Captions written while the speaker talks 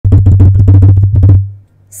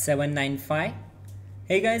795.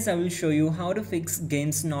 Hey guys, I will show you how to fix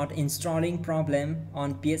games not installing problem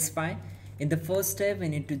on PS5. In the first step, we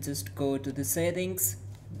need to just go to the settings,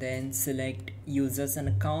 then select users and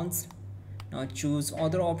accounts. Now choose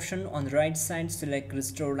other option on the right side, select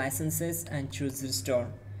restore licenses and choose restore.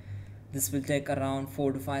 This will take around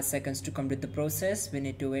 4 to 5 seconds to complete the process. We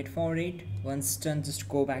need to wait for it. Once done, just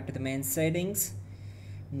go back to the main settings.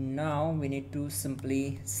 Now we need to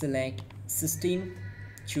simply select system,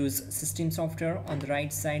 choose system software. On the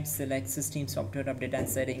right side, select system software update and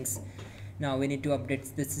settings. Now we need to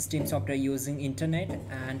update the system software using internet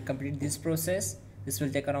and complete this process. This will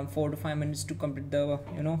take around 4 to 5 minutes to complete the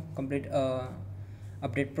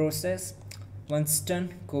update process. Once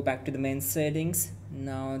done, go back to the main settings.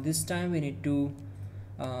 Now this time we need to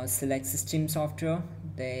select system software.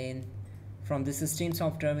 Then from the system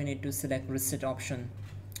software we need to select reset option.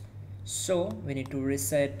 So we need to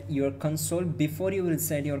reset your console. Before you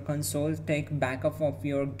reset your console, take backup of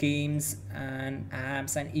your games and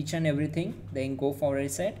apps and each and everything, then go for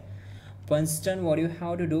reset. Once done, what you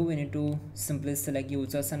have to do, we need to simply select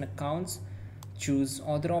users and accounts, choose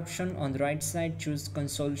other option. On the right side, choose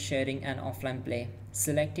console sharing and offline play,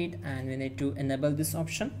 select it, and we need to enable this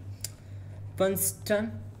option. Once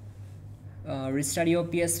done, restart your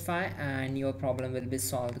PS5 and your problem will be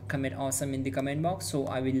solved. Comment awesome in the comment box, so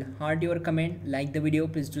I will heart your comment. Like the video,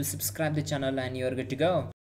 please do subscribe the channel, and you're good to go.